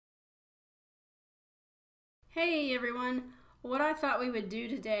Hey everyone! What I thought we would do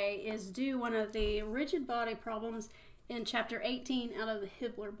today is do one of the rigid body problems in chapter 18 out of the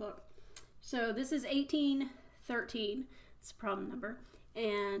Hibbeler book. So this is 1813, it's a problem number,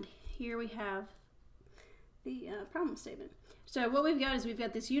 and here we have the problem statement. So what we've got is we've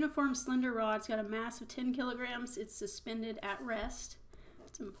got this uniform slender rod. It's got a mass of 10 kilograms. It's suspended at rest.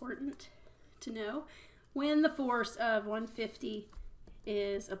 It's important to know when the force of 150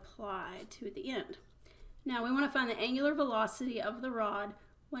 is applied to the end. Now we want to find the angular velocity of the rod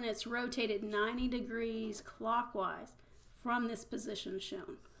when it's rotated 90 degrees clockwise from this position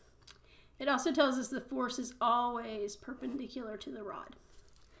shown. It also tells us the force is always perpendicular to the rod.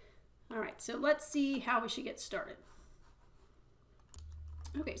 Alright, so let's see how we should get started.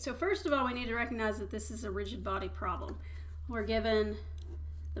 Okay, so first of all we need to recognize that this is a rigid body problem. We're given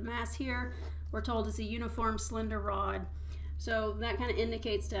the mass here. We're told it's a uniform slender rod. So that kind of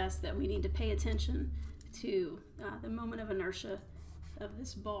indicates to us that we need to pay attention to the moment of inertia of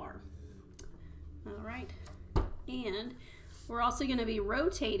this bar. All right, and we're also going to be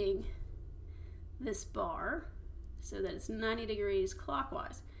rotating this bar so that it's 90 degrees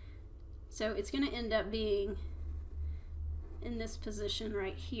clockwise. So it's going to end up being in this position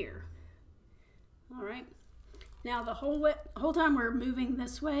right here. All right, now the whole time we're moving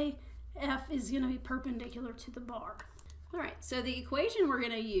this way, F is going to be perpendicular to the bar. All right, so the equation we're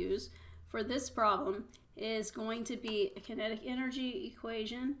going to use for this problem is going to be a kinetic energy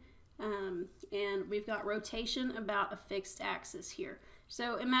equation, and we've got rotation about a fixed axis here.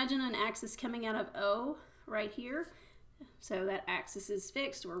 So imagine an axis coming out of O right here. So that axis is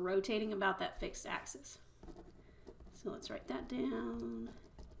fixed. We're rotating about that fixed axis. So let's write that down.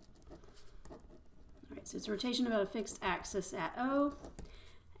 All right, so it's rotation about a fixed axis at O,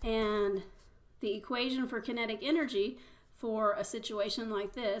 and the equation for kinetic energy for a situation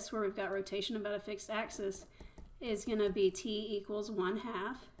like this where we've got rotation about a fixed axis is going to be T equals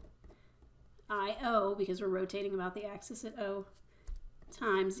 1/2 IO, because we're rotating about the axis at O,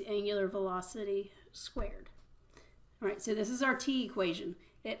 times the angular velocity squared. All right, so this is our T equation.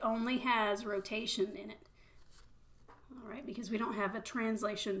 It only has rotation in it. All right, because we don't have a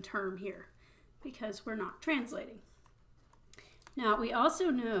translation term here because we're not translating. Now we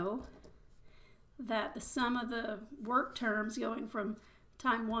also know that the sum of the work terms going from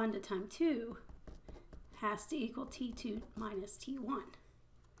time 1 to time 2 has to equal T2 minus T1.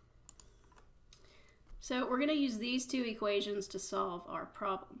 So we're going to use these two equations to solve our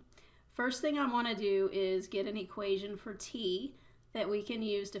problem. First thing I want to do is get an equation for T that we can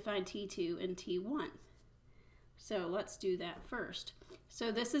use to find T2 and T1. So let's do that first.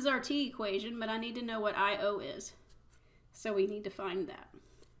 So this is our T equation, but I need to know what IO is. So we need to find that.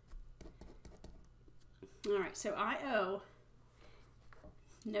 All right, so IO,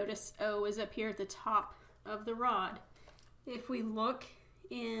 notice O is up here at the top of the rod. If we look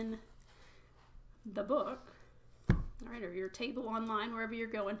in the book, all right, or your table online, wherever you're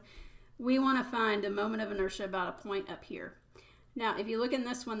going, we want to find a moment of inertia about a point up here. Now, if you look in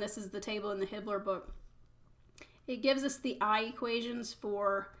this one, this is the table in the Hibbeler book. It gives us the I equations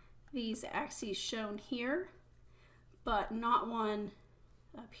for these axes shown here, but not one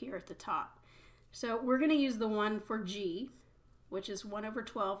up here at the top. So we're going to use the one for G, which is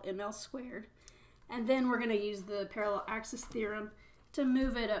 1/12 ml squared, and then we're going to use the parallel axis theorem to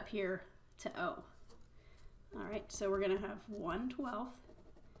move it up here to O. All right, so we're going to have 1/12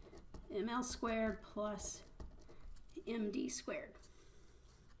 ml squared plus md squared.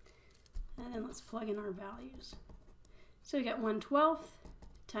 And then let's plug in our values. So we got 1/12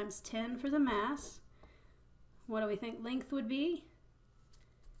 times 10 for the mass. What do we think length would be?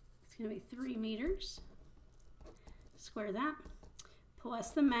 It's going to be 3 meters. Square that.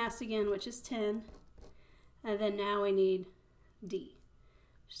 Plus the mass again, which is 10. And then now we need D.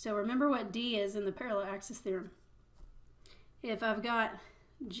 So remember what D is in the parallel axis theorem. If I've got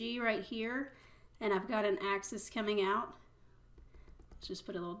G right here and I've got an axis coming out, let's just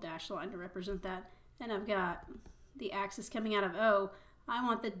put a little dashed line to represent that, and I've got the axis coming out of O, I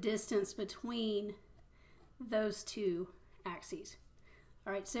want the distance between those two axes.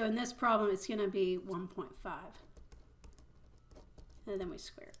 All right, so in this problem, it's going to be 1.5. And then we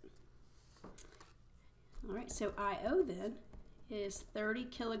square it. All right, so IO then is 30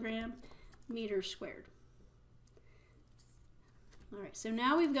 kilogram meters squared. All right, so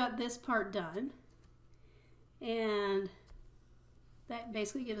now we've got this part done. And that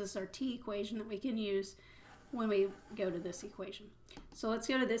basically gives us our T equation that we can use when we go to this equation. So let's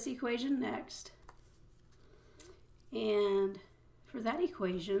go to this equation next. And for that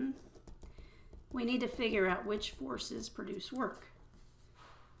equation, we need to figure out which forces produce work.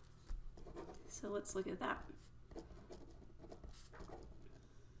 So let's look at that.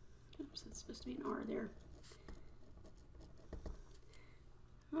 Oops, it's supposed to be an R there.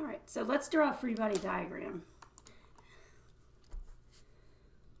 All right, so let's draw a free body diagram.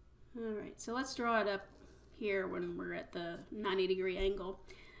 All right, so let's draw it up here when we're at the 90-degree angle.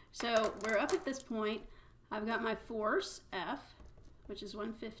 So we're up at this point. I've got my force, F, which is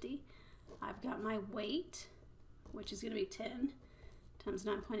 150. I've got my weight, which is going to be 10 times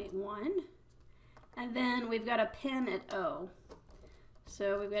 9.81. And then we've got a pin at O.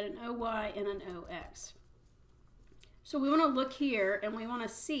 So we've got an OY and an OX. So we want to look here and we want to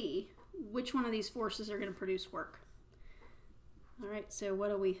see which one of these forces are going to produce work. All right, so what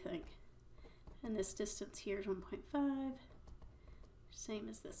do we think? And this distance here is 1.5, same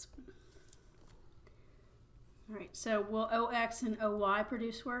as this one. All right, so will OX and OY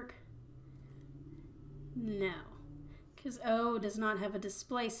produce work? No, because O does not have a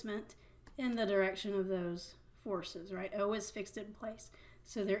displacement in the direction of those forces, right? O is fixed in place,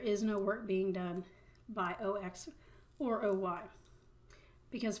 so there is no work being done by OX or OY.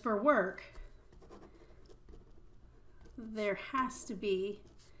 Because for work, there has to be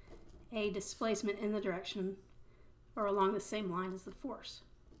a displacement in the direction or along the same line as the force.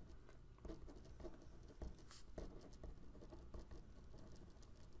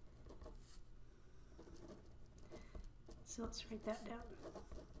 So let's write that down.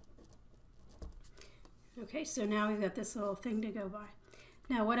 Okay, so now we've got this little thing to go by.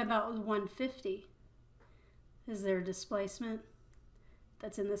 Now what about 150? Is there a displacement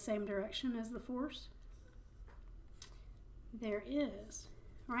that's in the same direction as the force? There is,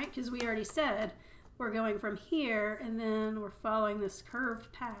 right? Because we already said we're going from here and then we're following this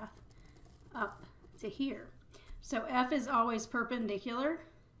curved path up to here. So F is always perpendicular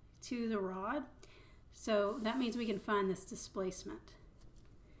to the rod. So that means we can find this displacement.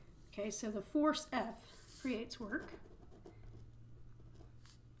 Okay, so the force F creates work.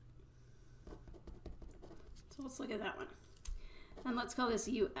 So let's look at that one. And let's call this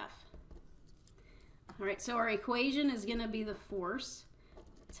UF. All right, so our equation is going to be the force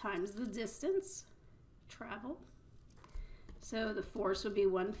times the distance traveled. So the force would be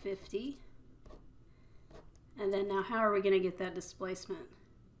 150. And then now how are we going to get that displacement?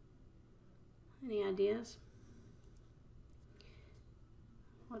 Any ideas?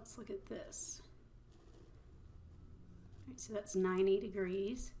 Let's look at this. All right, so that's 90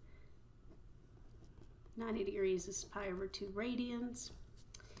 degrees. 90 degrees is pi over 2 radians.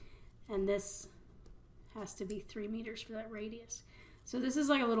 And this has to be 3 meters for that radius. So this is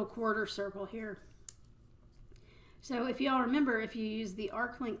like a little quarter circle here. So if y'all remember, if you use the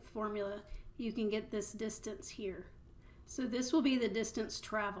arc length formula, you can get this distance here. So this will be the distance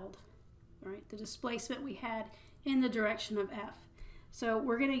traveled, right? The displacement we had in the direction of F. So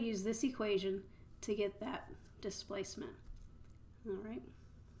we're going to use this equation to get that displacement. All right.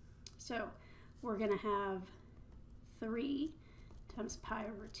 So we're going to have 3 times pi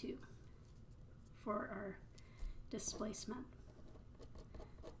over 2 for our displacement.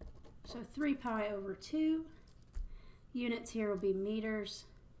 So 3 pi over 2. Units here will be meters,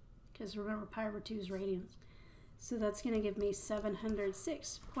 because remember pi over 2 is radians. So that's going to give me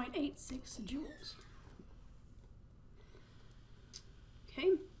 706.86 joules.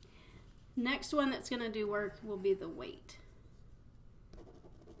 Okay. Next one that's going to do work will be the weight.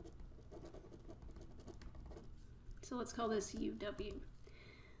 So let's call this UW.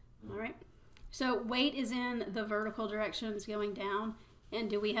 All right. So weight is in the vertical direction, it's going down. And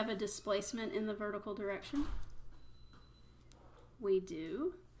do we have a displacement in the vertical direction? We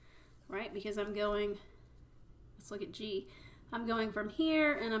do, right? Because I'm going, let's look at G. I'm going from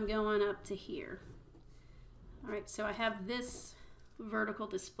here and I'm going up to here. All right, so I have this vertical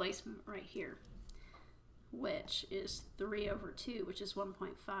displacement right here, which is 3 over 2, which is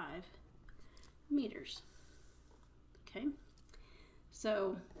 1.5 meters. Okay,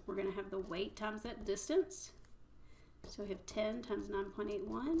 so we're going to have the weight times that distance. So we have 10 times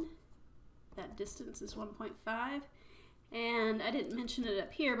 9.81. That distance is 1.5. And I didn't mention it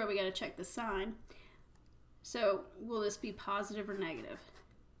up here, but we got to check the sign. So will this be positive or negative?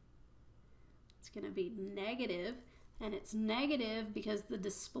 It's going to be negative, and it's negative because the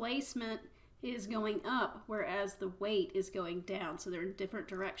displacement is going up, whereas the weight is going down. So they're in different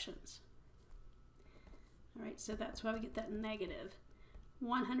directions. All right, so that's why we get that negative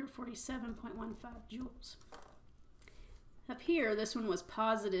 147.15 joules. Up here, this one was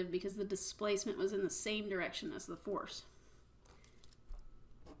positive because the displacement was in the same direction as the force.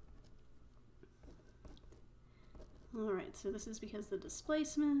 All right, so this is because the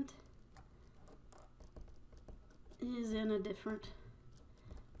displacement is in a different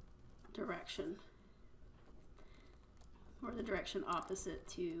direction, or the direction opposite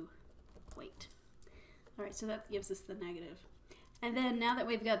to weight. All right, so that gives us the negative. And then now that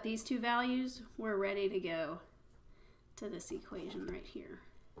we've got these two values, we're ready to go to this equation right here.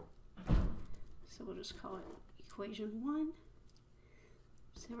 So we'll just call it equation 1.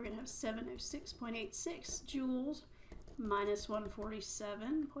 So we're going to have 706.86 joules minus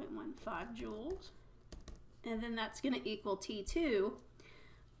 147.15 joules. And then that's going to equal T2.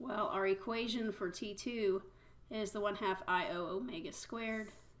 Well, our equation for T2 is the 1/2 IO omega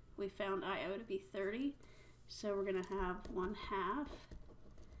squared. We found IO to be 30. So we're going to have 1/2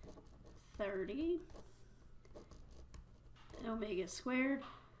 30 omega squared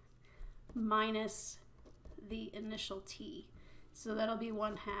minus the initial T. So that'll be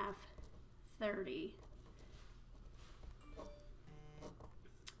 1/2 30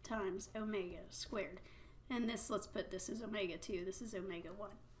 times omega squared. And this, let's put this as omega 2. This is omega 1.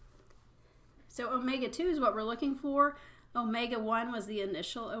 So omega 2 is what we're looking for. Omega 1 was the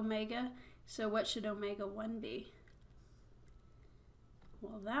initial omega. So what should omega 1 be?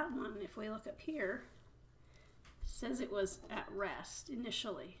 Well, that one, if we look up here, says it was at rest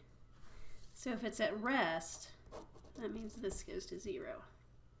initially. So if it's at rest, that means this goes to 0,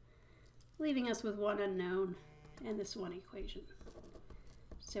 leaving us with one unknown and this one equation.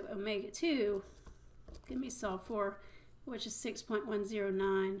 So omega 2 can be solved for, which is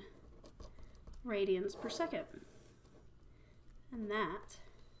 6.109 radians per second. And that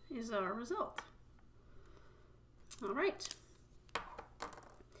is our result. All right.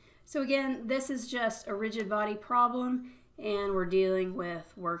 So again, this is just a rigid body problem, and we're dealing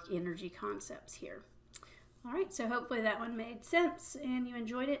with work energy concepts here. All right, so hopefully that one made sense and you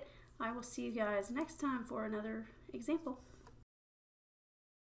enjoyed it. I will see you guys next time for another example.